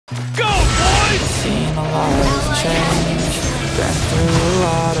change. Been through a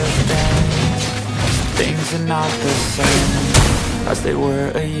lot of things. Things are not the same as they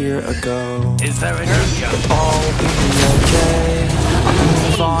were a year ago. Is there an urge? But all will be okay. I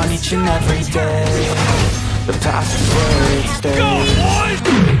move on each and every day. The past is where it stays.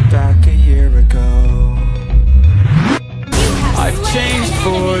 Back a year ago. I've changed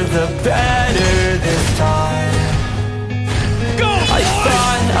for the better this time. I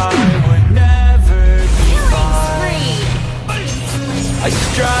thought I would never be fine. I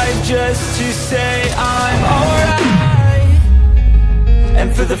strive just to say I'm alright. And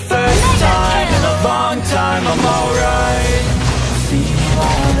for the first time in a long time I'm alright. Seen a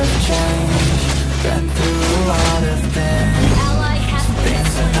lot of change, been through a lot of things. Some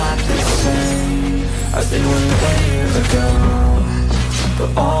things are not the same as they were a year ago. But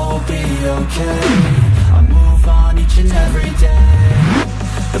all will be okay. I move on each and every day.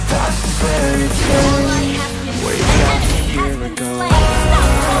 The past is where it stays. Way back a year ago.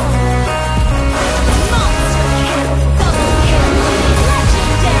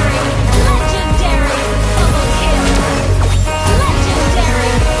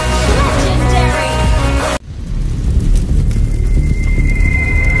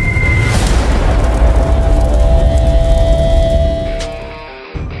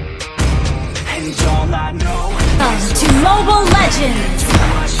 To Mobile Legends!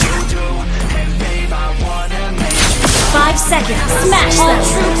 5 seconds, smash them! All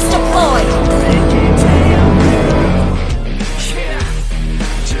troops deployed!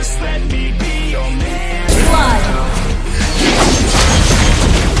 Just let me be your man. Blood!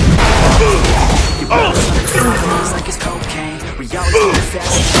 Like it's cocaine. We always do the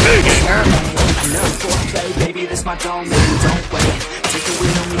fast. Another foreplay, baby, this my domain. Don't wait. Take a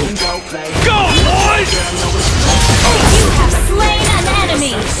wheel and we can go play. Go, boys! You have slain an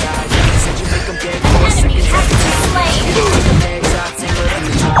enemy! An enemy has been slain!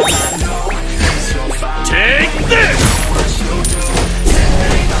 Take this!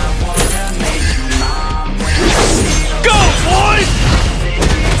 Go, boys!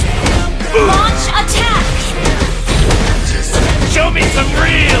 Launch attack! Show me some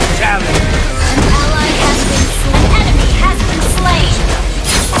real talent! An ally has been slain. An enemy has been slain!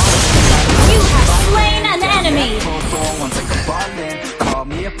 You have slain an enemy!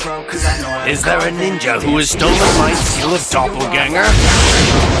 Is there a ninja who has stolen my skill of doppelganger? An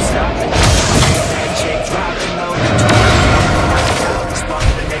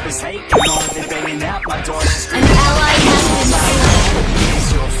ally has been slain!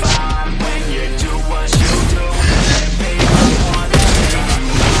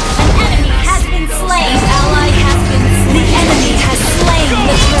 An enemy has been slain! An ally has been slain! The enemy has slain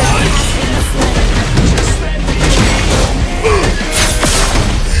the turret!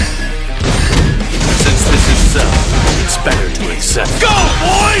 Since this is so, it's better to accept. Go,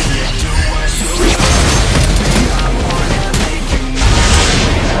 boys!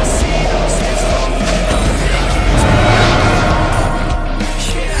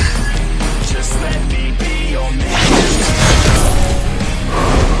 Just let me be your man.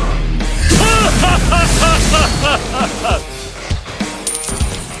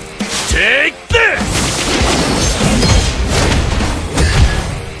 Take this!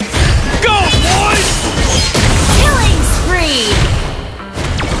 Go, boys! Killing spree!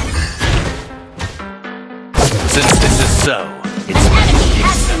 Since this is so, it's an enemy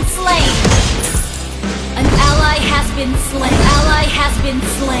has been slain! An ally has been slain! Ally has been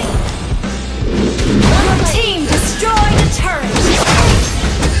slain! Team destroy the turret!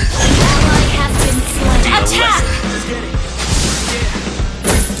 An ally has been slain! Attack!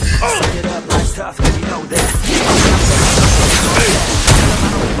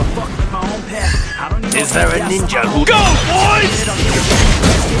 Is there a ninja who... Go, boys!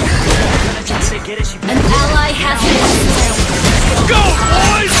 An ally has been slain! Go,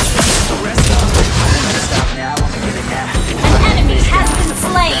 boys! An enemy has been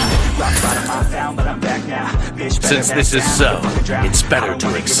slain! Since this is so, it's better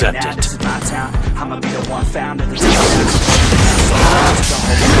to accept it. Go,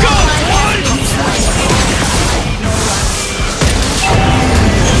 boys!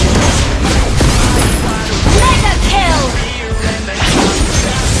 Mega kill!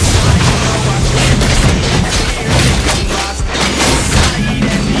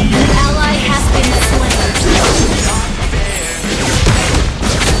 An ally has been slain.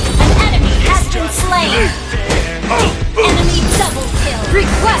 An enemy has been slain. Enemy double kill.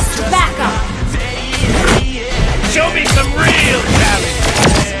 Request backup. Show me some real talent.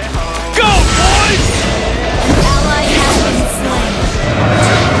 Go, boys!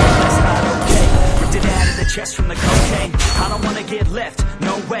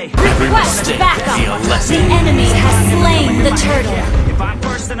 enemy has slain the turtle. If I'm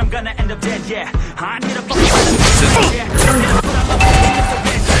first, then I'm gonna end up dead, yeah. I need a fucking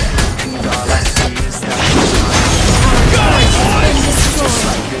just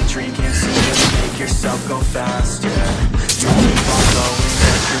like a dream, can't see it, make yourself go fast, yeah. An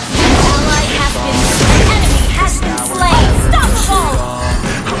ally has been slain. Enemy has been slain. Stop the ball.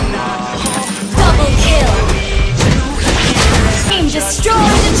 Double kill. Team destroy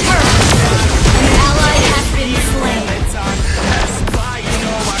the turret. An ally has been slain.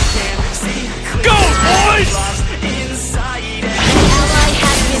 Go, boys! An ally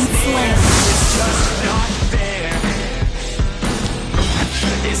has been slain.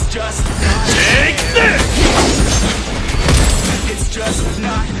 It's just not Take this! It's just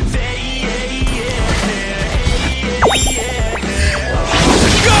not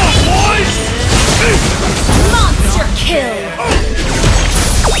Go, boys! Monster kill.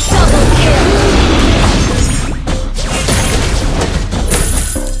 Double kill.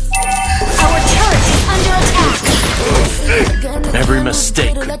 Our turret is under attack. Every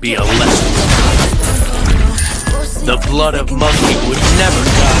mistake could be a lesson. The blood of monkey would never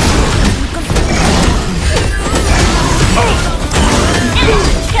die.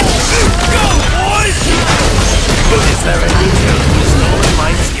 Go, boys! Is there any dude who's stolen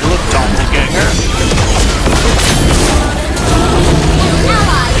my skill of doppelganger?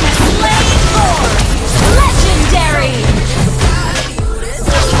 Ally has slain Thor. Legendary.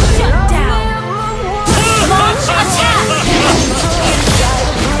 Shut down. Launch attack.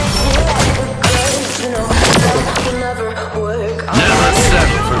 Never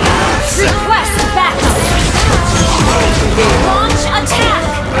settle for less. Request backup. Launch attack.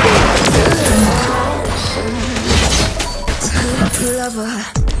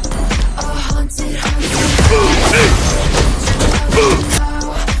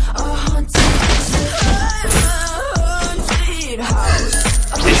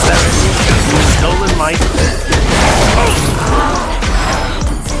 Is there any dude who's stolen my...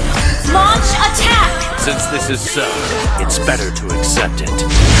 Launch attack. Since this is so, it's better to accept it.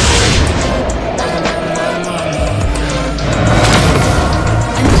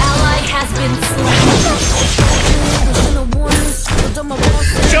 An ally has been slain.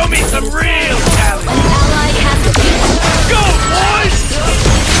 Show me some real talent! An ally has been Go, boys!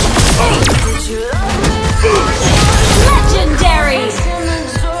 legendary.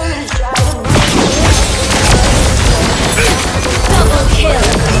 Double kill.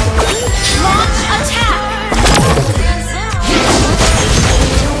 Launch attack.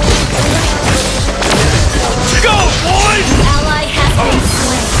 Go, boys! An ally has been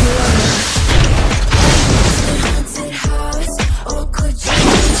slain. Well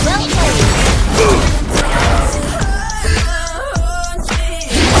played.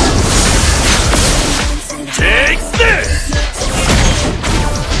 Take this!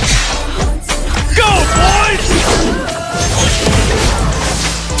 Go, boys!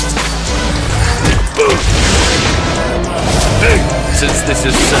 Since this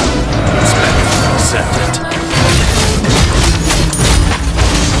is so, it's better to accept it.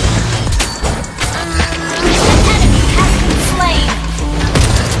 Enemy has been slain.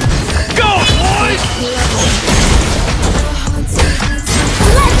 Go, boys!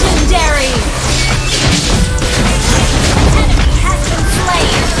 Legendary. Enemy has been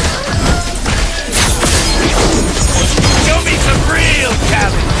slain. Show me some real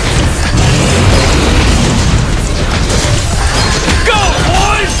talent! Go,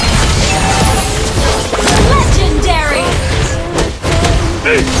 boys! Legendary.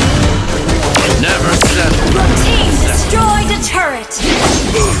 Never settle. Your team destroyed a turret.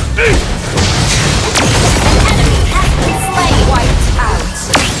 Enemy has been slain. Wiped out.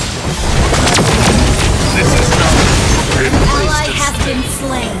 This is not a An place ally to has stay. been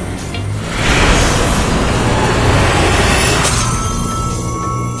slain.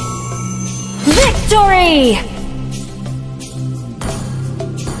 Victory!